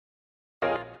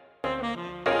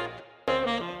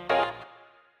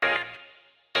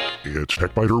It's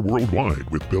TechByter Worldwide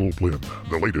with Bill Blinn.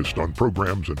 The latest on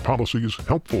programs and policies,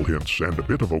 helpful hints, and a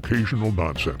bit of occasional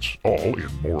nonsense, all in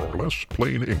more or less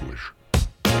plain English.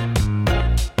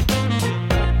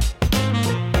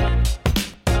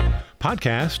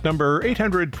 Podcast number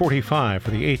 845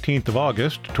 for the 18th of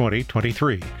August,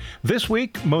 2023. This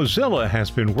week, Mozilla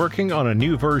has been working on a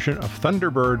new version of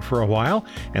Thunderbird for a while,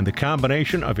 and the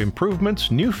combination of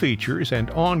improvements, new features, and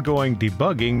ongoing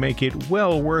debugging make it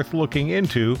well worth looking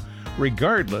into,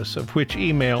 regardless of which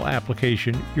email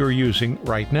application you're using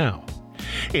right now.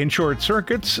 In short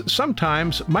circuits,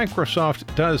 sometimes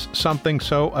Microsoft does something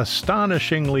so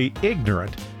astonishingly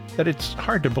ignorant that it's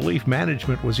hard to believe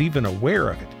management was even aware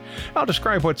of it. I'll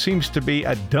describe what seems to be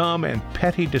a dumb and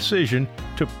petty decision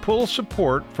to pull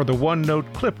support for the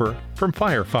OneNote Clipper from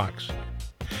Firefox.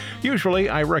 Usually,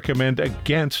 I recommend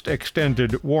against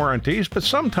extended warranties, but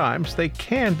sometimes they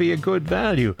can be a good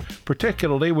value,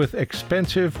 particularly with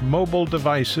expensive mobile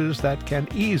devices that can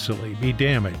easily be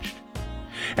damaged.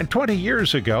 And 20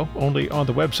 years ago, only on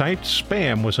the website,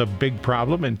 spam was a big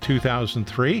problem in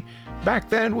 2003. Back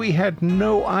then, we had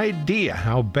no idea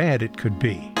how bad it could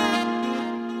be.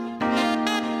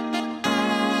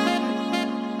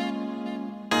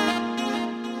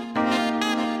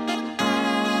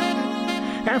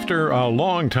 After a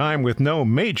long time with no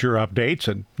major updates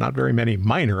and not very many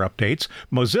minor updates,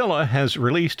 Mozilla has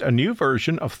released a new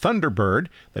version of Thunderbird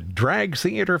that drags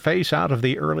the interface out of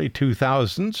the early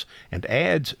 2000s and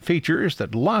adds features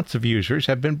that lots of users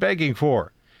have been begging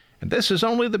for. And this is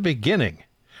only the beginning.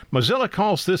 Mozilla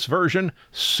calls this version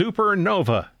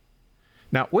Supernova.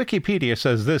 Now, Wikipedia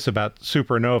says this about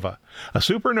supernova. A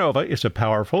supernova is a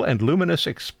powerful and luminous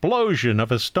explosion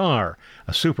of a star.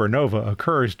 A supernova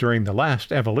occurs during the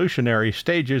last evolutionary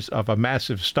stages of a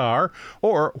massive star,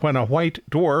 or when a white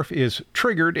dwarf is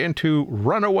triggered into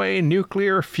runaway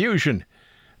nuclear fusion.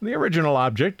 The original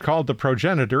object, called the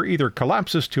progenitor, either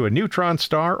collapses to a neutron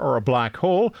star or a black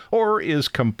hole, or is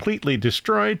completely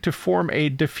destroyed to form a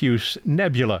diffuse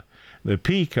nebula. The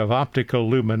peak of optical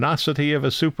luminosity of a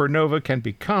supernova can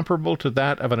be comparable to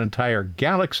that of an entire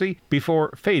galaxy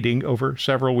before fading over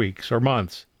several weeks or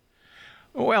months.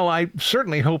 Well, I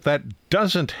certainly hope that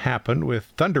doesn't happen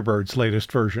with Thunderbird's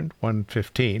latest version,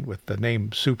 1.15, with the name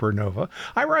Supernova.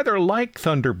 I rather like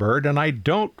Thunderbird, and I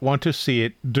don't want to see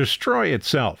it destroy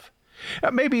itself.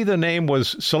 Maybe the name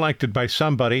was selected by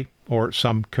somebody, or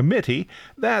some committee,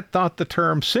 that thought the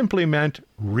term simply meant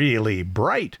really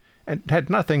bright, and had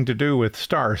nothing to do with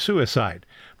star suicide.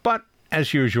 But,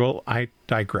 as usual, I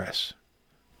digress.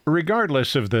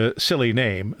 Regardless of the silly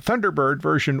name, Thunderbird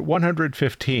version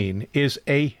 115 is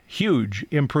a huge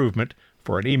improvement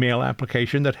for an email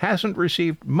application that hasn't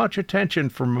received much attention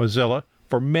from Mozilla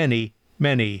for many,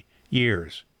 many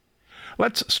years.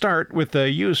 Let's start with the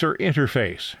user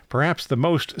interface. Perhaps the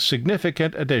most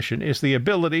significant addition is the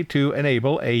ability to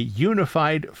enable a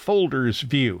unified folders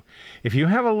view. If you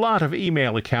have a lot of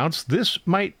email accounts, this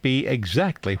might be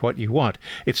exactly what you want.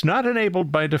 It's not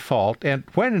enabled by default, and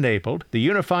when enabled, the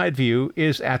unified view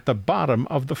is at the bottom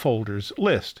of the folders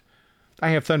list. I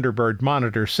have Thunderbird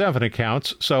Monitor 7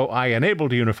 accounts, so I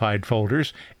enabled unified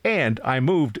folders, and I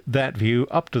moved that view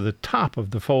up to the top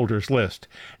of the folders list.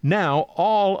 Now,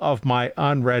 all of my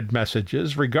unread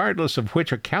messages, regardless of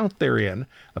which account they're in,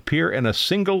 appear in a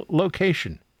single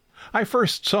location. I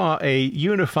first saw a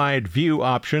unified view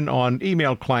option on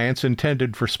email clients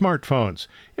intended for smartphones.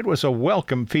 It was a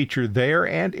welcome feature there,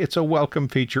 and it's a welcome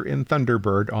feature in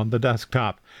Thunderbird on the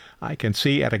desktop. I can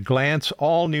see at a glance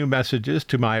all new messages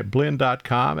to my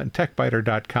Blinn.com and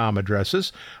TechByter.com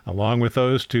addresses, along with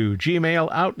those to Gmail,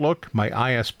 Outlook, my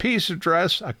ISP's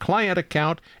address, a client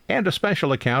account, and a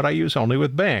special account I use only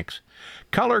with banks.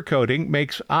 Color coding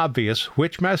makes obvious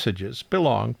which messages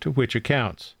belong to which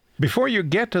accounts. Before you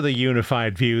get to the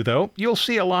unified view, though, you'll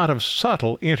see a lot of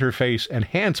subtle interface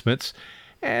enhancements,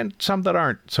 and some that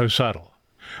aren't so subtle.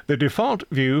 The default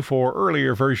view for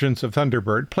earlier versions of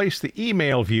Thunderbird placed the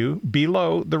email view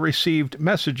below the received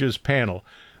messages panel.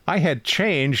 I had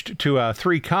changed to a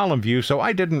 3-column view, so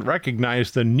I didn't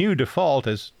recognize the new default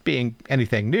as being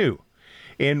anything new.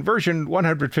 In version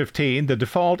 115, the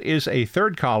default is a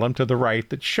 3rd column to the right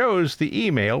that shows the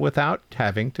email without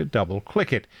having to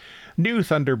double-click it. New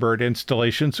Thunderbird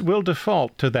installations will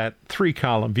default to that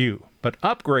 3-column view, but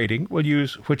upgrading will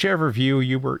use whichever view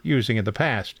you were using in the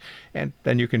past, and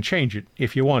then you can change it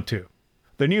if you want to.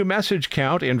 The new message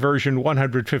count in version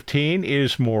 115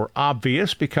 is more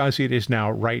obvious because it is now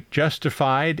right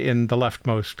justified in the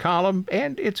leftmost column,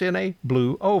 and it's in a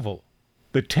blue oval.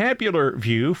 The tabular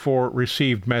view for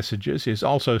received messages is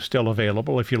also still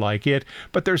available if you like it,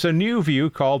 but there's a new view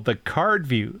called the card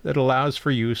view that allows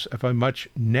for use of a much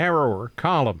narrower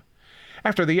column.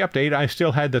 After the update, I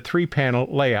still had the 3-panel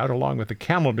layout along with the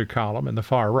calendar column in the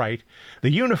far right.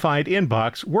 The unified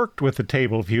inbox worked with the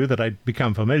table view that I'd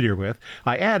become familiar with.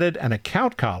 I added an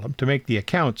account column to make the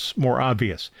accounts more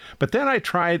obvious. But then I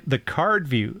tried the card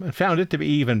view and found it to be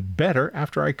even better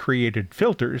after I created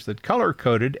filters that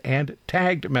color-coded and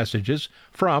tagged messages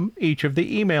from each of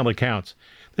the email accounts.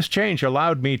 This change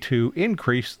allowed me to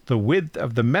increase the width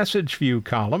of the message view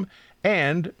column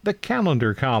and the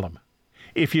calendar column.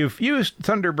 If you've used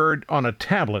Thunderbird on a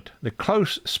tablet, the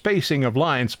close spacing of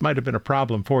lines might have been a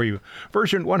problem for you.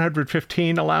 Version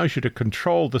 115 allows you to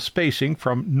control the spacing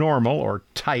from normal or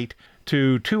tight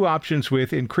to 2 options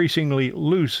with increasingly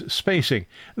loose spacing.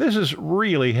 This is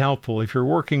really helpful if you're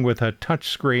working with a touch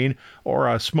screen or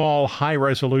a small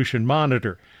high-resolution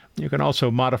monitor. You can also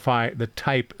modify the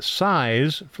type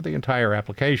size for the entire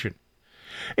application.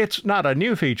 It's not a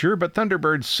new feature, but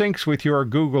Thunderbird syncs with your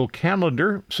Google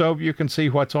Calendar, so you can see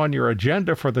what's on your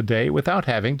agenda for the day without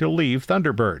having to leave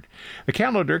Thunderbird. The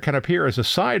calendar can appear as a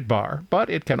sidebar, but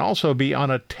it can also be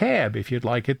on a tab if you'd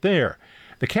like it there.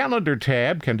 The calendar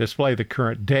tab can display the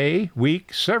current day,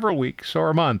 week, several weeks,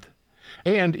 or month.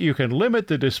 And you can limit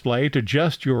the display to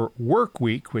just your work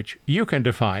week, which you can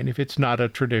define if it's not a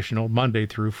traditional Monday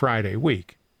through Friday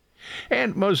week.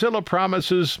 And Mozilla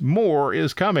promises more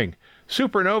is coming.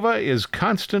 Supernova is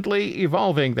constantly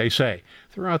evolving, they say.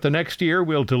 Throughout the next year,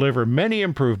 we'll deliver many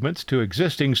improvements to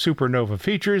existing Supernova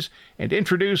features and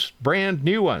introduce brand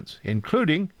new ones,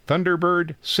 including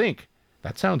Thunderbird Sync.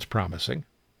 That sounds promising.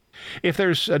 If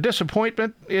there's a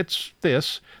disappointment, it's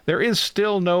this. There is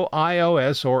still no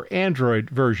iOS or Android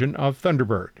version of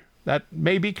Thunderbird. That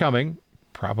may be coming,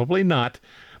 probably not.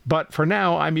 But for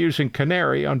now, I'm using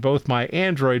Canary on both my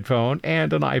Android phone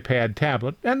and an iPad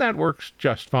tablet, and that works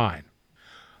just fine.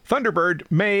 Thunderbird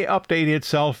may update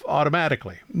itself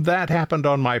automatically. That happened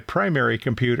on my primary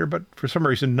computer, but for some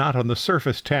reason not on the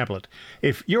Surface tablet.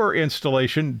 If your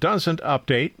installation doesn't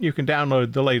update, you can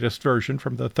download the latest version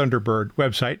from the Thunderbird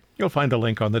website. You'll find a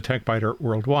link on the TechByter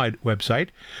Worldwide website.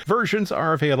 Versions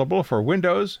are available for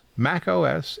Windows, Mac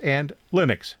OS, and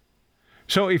Linux.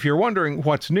 So if you're wondering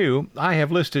what's new, I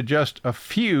have listed just a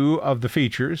few of the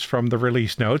features from the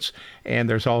release notes, and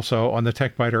there's also on the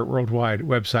TechByter Worldwide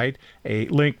website a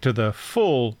link to the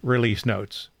full release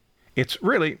notes. It's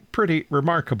really pretty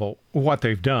remarkable what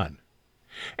they've done.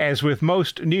 As with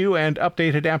most new and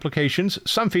updated applications,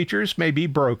 some features may be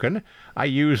broken. I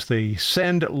use the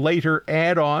Send Later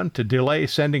add-on to delay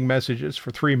sending messages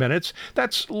for 3 minutes.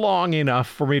 That's long enough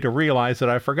for me to realize that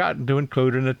I've forgotten to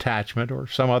include an attachment or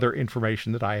some other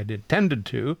information that I had intended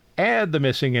to, add the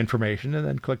missing information, and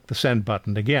then click the Send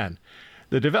button again.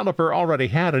 The developer already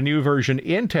had a new version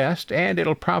in test, and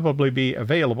it'll probably be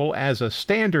available as a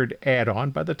standard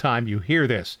add-on by the time you hear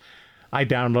this. I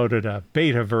downloaded a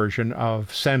beta version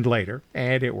of Send Later,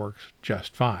 and it works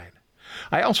just fine.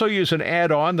 I also use an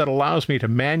add-on that allows me to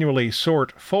manually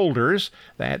sort folders.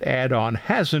 That add-on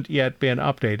hasn't yet been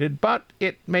updated, but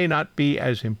it may not be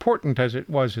as important as it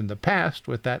was in the past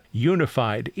with that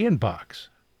unified inbox.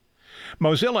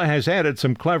 Mozilla has added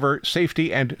some clever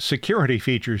safety and security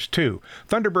features, too.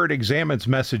 Thunderbird examines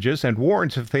messages and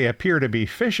warns if they appear to be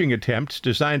phishing attempts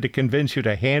designed to convince you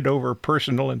to hand over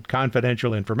personal and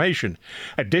confidential information.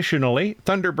 Additionally,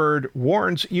 Thunderbird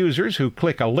warns users who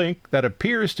click a link that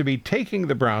appears to be taking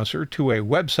the browser to a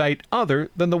website other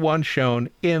than the one shown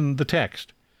in the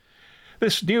text.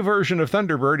 This new version of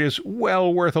Thunderbird is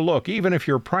well worth a look, even if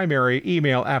your primary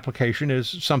email application is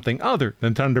something other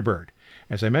than Thunderbird.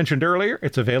 As I mentioned earlier,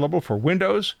 it's available for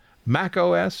Windows, Mac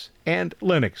OS, and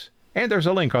Linux. And there's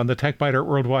a link on the TechByter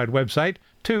Worldwide website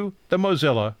to the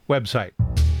Mozilla website.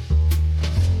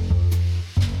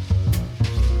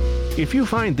 If you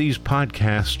find these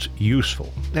podcasts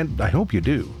useful, and I hope you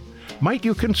do, might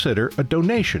you consider a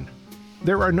donation?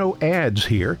 There are no ads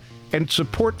here, and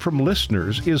support from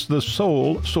listeners is the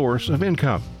sole source of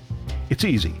income. It's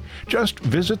easy. Just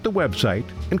visit the website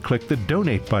and click the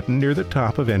Donate button near the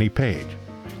top of any page.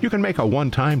 You can make a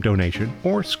one-time donation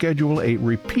or schedule a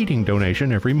repeating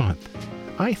donation every month.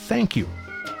 I thank you.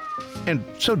 And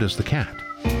so does the cat.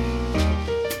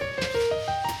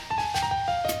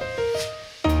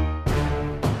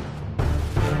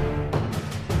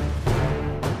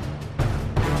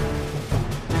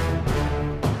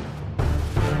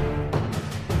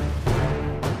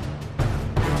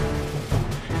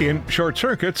 In short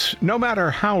circuits, no matter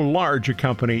how large a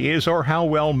company is or how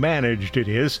well managed it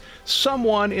is,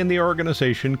 someone in the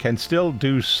organization can still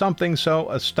do something so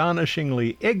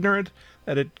astonishingly ignorant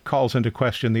that it calls into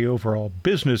question the overall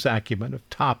business acumen of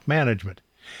top management.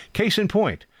 Case in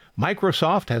point,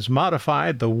 Microsoft has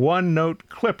modified the OneNote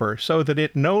Clipper so that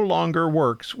it no longer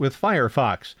works with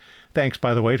Firefox. Thanks,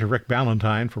 by the way, to Rick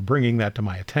Ballantyne for bringing that to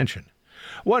my attention.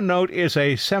 OneNote is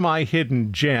a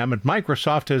semi-hidden gem, and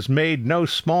Microsoft has made no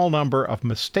small number of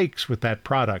mistakes with that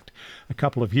product. A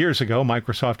couple of years ago,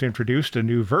 Microsoft introduced a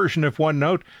new version of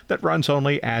OneNote that runs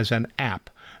only as an app.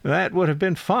 That would have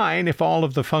been fine if all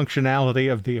of the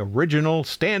functionality of the original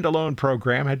standalone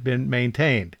program had been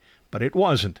maintained, but it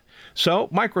wasn't. So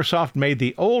Microsoft made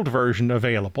the old version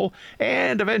available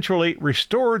and eventually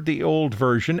restored the old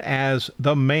version as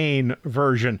the main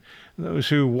version. Those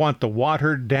who want the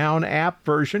watered-down app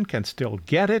version can still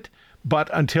get it, but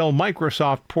until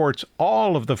Microsoft ports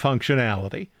all of the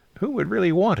functionality, who would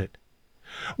really want it?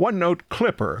 OneNote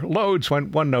Clipper loads when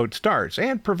OneNote starts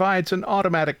and provides an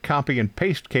automatic copy and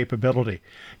paste capability.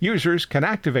 Users can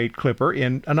activate Clipper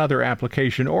in another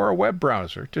application or a web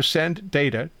browser to send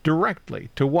data directly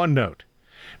to OneNote.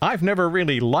 I've never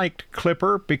really liked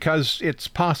Clipper because it's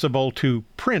possible to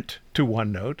print to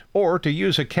OneNote or to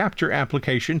use a capture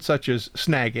application such as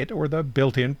Snagit or the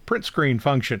built-in print screen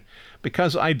function.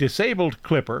 Because I disabled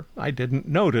Clipper, I didn't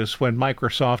notice when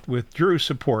Microsoft withdrew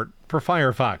support for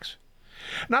Firefox.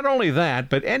 Not only that,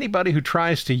 but anybody who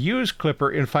tries to use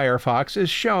Clipper in Firefox is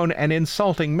shown an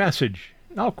insulting message.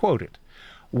 I'll quote it.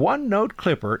 OneNote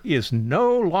Clipper is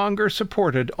no longer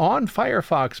supported on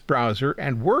Firefox browser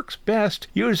and works best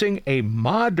using a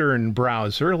modern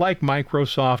browser like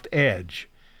Microsoft Edge.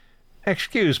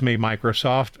 Excuse me,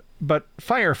 Microsoft, but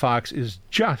Firefox is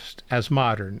just as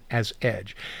modern as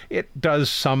Edge. It does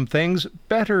some things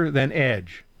better than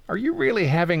Edge. Are you really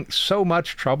having so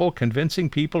much trouble convincing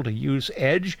people to use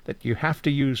Edge that you have to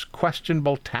use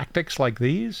questionable tactics like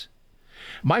these?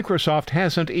 Microsoft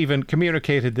hasn't even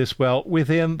communicated this well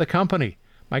within the company.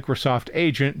 Microsoft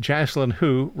agent Jaslyn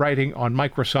Hu, writing on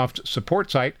Microsoft's support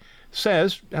site,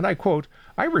 says, and I quote,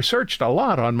 "I researched a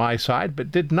lot on my side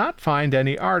but did not find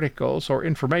any articles or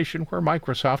information where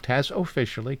Microsoft has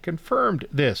officially confirmed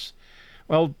this."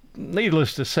 Well,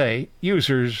 needless to say,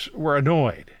 users were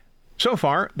annoyed. So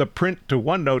far, the print to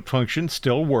OneNote function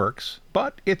still works,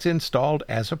 but it's installed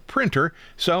as a printer,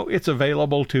 so it's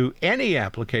available to any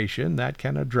application that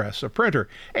can address a printer.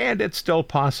 And it's still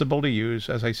possible to use,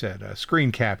 as I said, a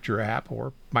screen capture app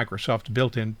or Microsoft's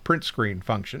built-in print screen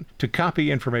function to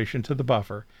copy information to the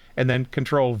buffer and then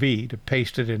Control-V to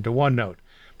paste it into OneNote.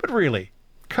 But really,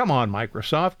 come on,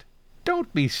 Microsoft.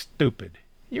 Don't be stupid.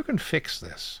 You can fix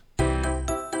this.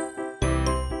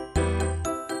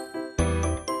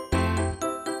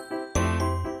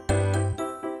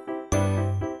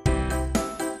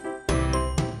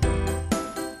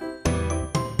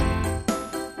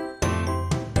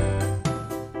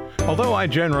 Although I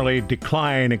generally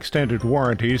decline extended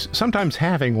warranties, sometimes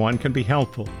having one can be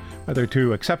helpful. Whether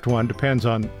to accept one depends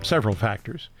on several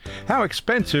factors. How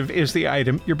expensive is the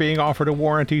item you're being offered a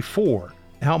warranty for?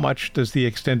 How much does the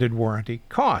extended warranty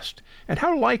cost? And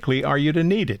how likely are you to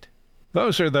need it?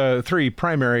 Those are the three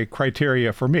primary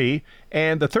criteria for me,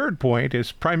 and the third point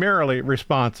is primarily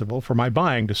responsible for my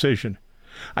buying decision.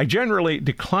 I generally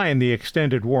decline the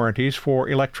extended warranties for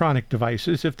electronic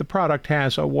devices if the product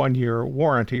has a 1-year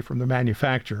warranty from the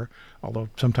manufacturer, although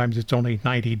sometimes it's only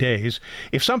 90 days.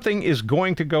 If something is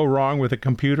going to go wrong with a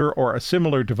computer or a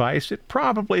similar device, it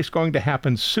probably is going to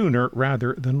happen sooner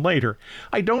rather than later.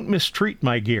 I don't mistreat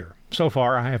my gear. So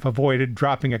far, I have avoided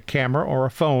dropping a camera or a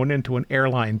phone into an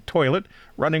airline toilet,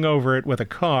 running over it with a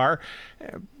car,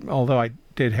 although I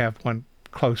did have one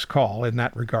close call in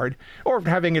that regard, or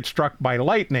having it struck by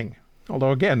lightning,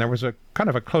 although again there was a kind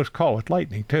of a close call with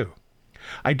lightning too.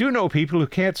 I do know people who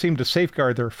can't seem to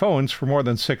safeguard their phones for more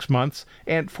than 6 months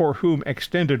and for whom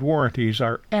extended warranties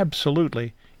are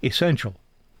absolutely essential.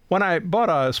 When I bought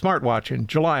a smartwatch in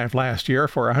July of last year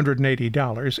for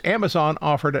 $180, Amazon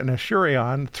offered an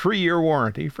Asurion 3-year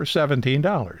warranty for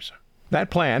 $17. That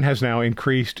plan has now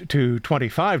increased to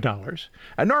 $25,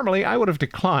 and normally I would have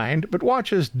declined, but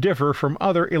watches differ from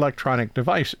other electronic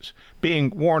devices. Being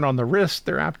worn on the wrist,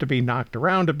 they're apt to be knocked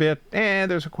around a bit,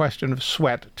 and there's a question of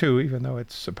sweat, too, even though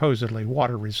it's supposedly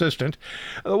water-resistant.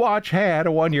 The watch had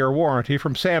a 1-year warranty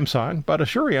from Samsung, but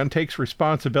Asurion takes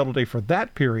responsibility for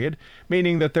that period,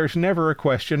 meaning that there's never a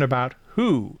question about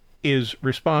who is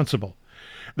responsible.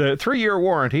 The 3-year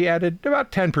warranty added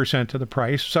about 10% to the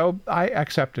price, so I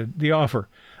accepted the offer.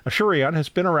 Asurion has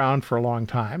been around for a long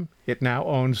time. It now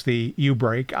owns the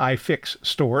Ubrake iFix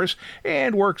stores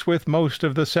and works with most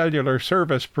of the cellular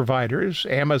service providers,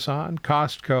 Amazon,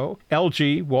 Costco,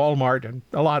 LG, Walmart, and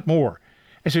a lot more.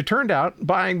 As it turned out,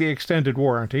 buying the extended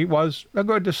warranty was a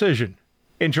good decision.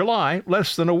 In July,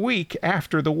 less than a week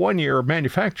after the one-year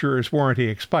manufacturer's warranty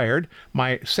expired,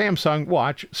 my Samsung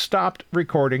watch stopped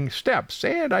recording steps,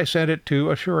 and I sent it to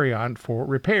Asurion for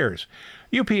repairs.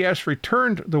 UPS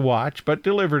returned the watch, but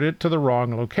delivered it to the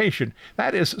wrong location.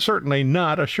 That is certainly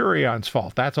not Asurion's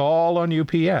fault. That's all on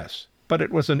UPS. But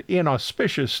it was an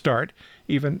inauspicious start,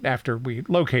 even after we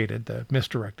located the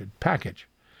misdirected package.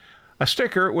 A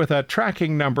sticker with a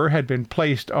tracking number had been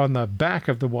placed on the back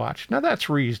of the watch. Now that's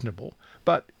reasonable,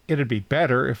 but it'd be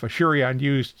better if Asurion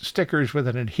used stickers with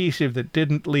an adhesive that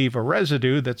didn't leave a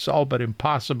residue that's all but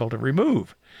impossible to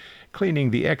remove. Cleaning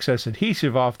the excess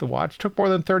adhesive off the watch took more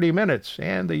than 30 minutes,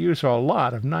 and the use of a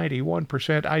lot of 91%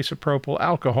 isopropyl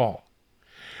alcohol.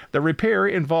 The repair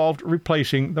involved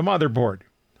replacing the motherboard.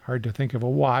 Hard to think of a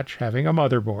watch having a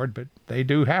motherboard, but they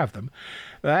do have them.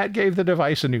 That gave the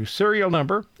device a new serial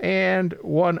number, and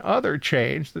one other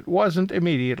change that wasn't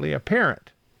immediately apparent: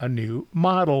 a new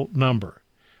model number.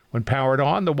 When powered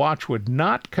on, the watch would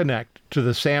not connect to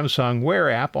the Samsung Wear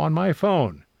app on my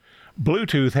phone.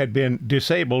 Bluetooth had been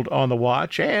disabled on the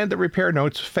watch, and the repair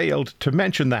notes failed to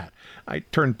mention that. I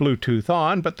turned Bluetooth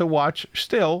on, but the watch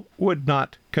still would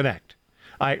not connect.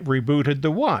 I rebooted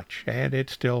the watch, and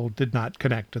it still did not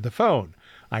connect to the phone.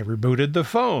 I rebooted the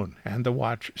phone, and the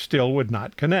watch still would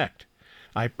not connect.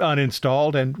 I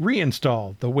uninstalled and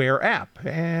reinstalled the Wear app,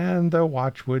 and the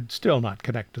watch would still not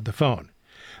connect to the phone.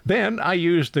 Then I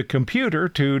used the computer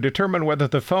to determine whether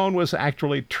the phone was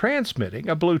actually transmitting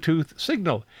a Bluetooth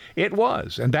signal. It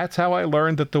was, and that's how I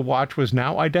learned that the watch was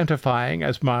now identifying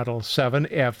as model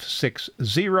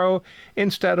 7F60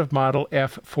 instead of model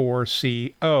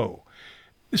F4CO.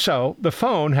 So the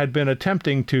phone had been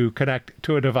attempting to connect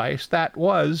to a device that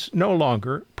was no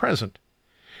longer present.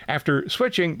 After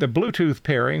switching the Bluetooth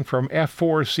pairing from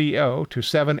F4CO to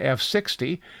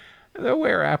 7F60, the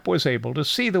Wear app was able to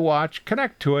see the watch,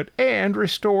 connect to it, and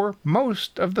restore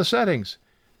most of the settings.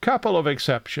 Couple of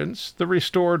exceptions. The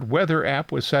restored weather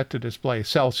app was set to display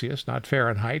Celsius, not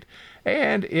Fahrenheit,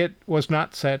 and it was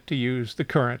not set to use the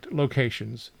current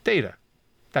location's data.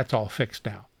 That's all fixed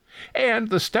now. And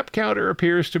the step counter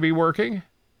appears to be working.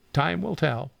 Time will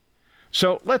tell.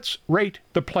 So let's rate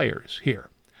the players here.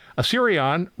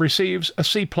 Asurion receives a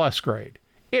C+ grade.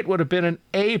 It would have been an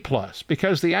A+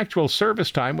 because the actual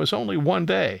service time was only 1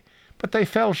 day, but they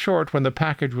fell short when the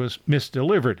package was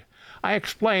misdelivered. I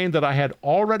explained that I had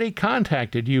already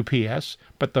contacted UPS,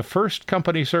 but the first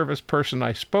company service person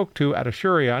I spoke to at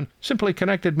Asurion simply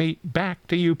connected me back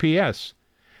to UPS.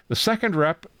 The second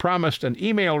rep promised an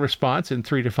email response in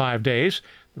 3 to 5 days.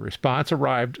 The response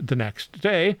arrived the next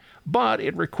day, but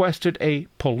it requested a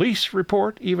police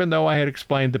report, even though I had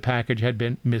explained the package had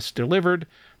been misdelivered,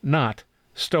 not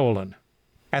stolen.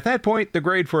 At that point, the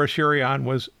grade for Asurion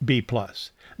was B+.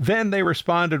 Then they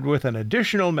responded with an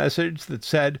additional message that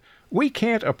said, "We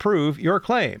can't approve your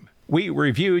claim. We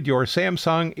reviewed your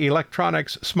Samsung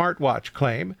Electronics smartwatch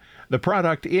claim. The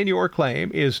product in your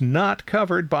claim is not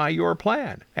covered by your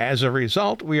plan. As a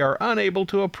result, we are unable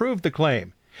to approve the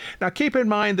claim." Now keep in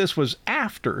mind this was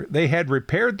after they had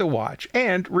repaired the watch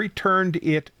and returned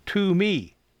it to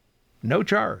me. No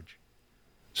charge.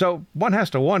 So one has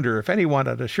to wonder if anyone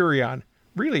at Asurion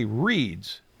really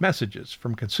reads messages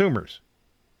from consumers.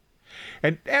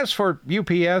 And as for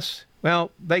UPS,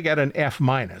 well, they get an F-.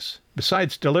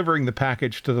 Besides delivering the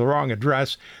package to the wrong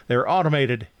address, their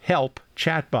automated help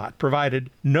chatbot provided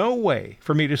no way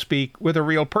for me to speak with a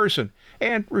real person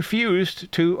and refused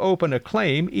to open a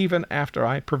claim even after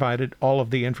I provided all of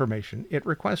the information it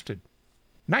requested.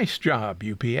 Nice job,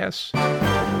 UPS.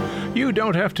 You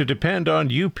don't have to depend on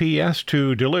UPS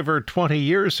to deliver 20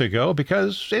 years ago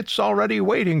because it's already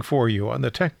waiting for you on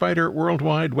the TechByter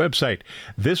Worldwide website.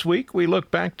 This week, we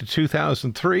look back to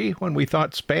 2003 when we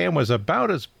thought spam was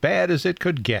about as bad as it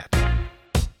could get.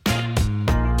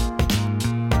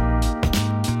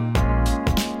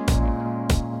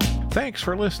 Thanks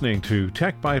for listening to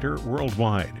TechByter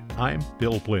Worldwide. I'm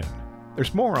Bill Blinn.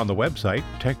 There's more on the website,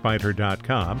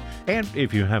 techbyter.com, and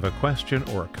if you have a question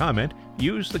or a comment,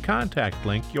 use the contact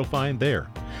link you'll find there.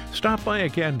 Stop by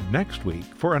again next week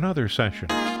for another session.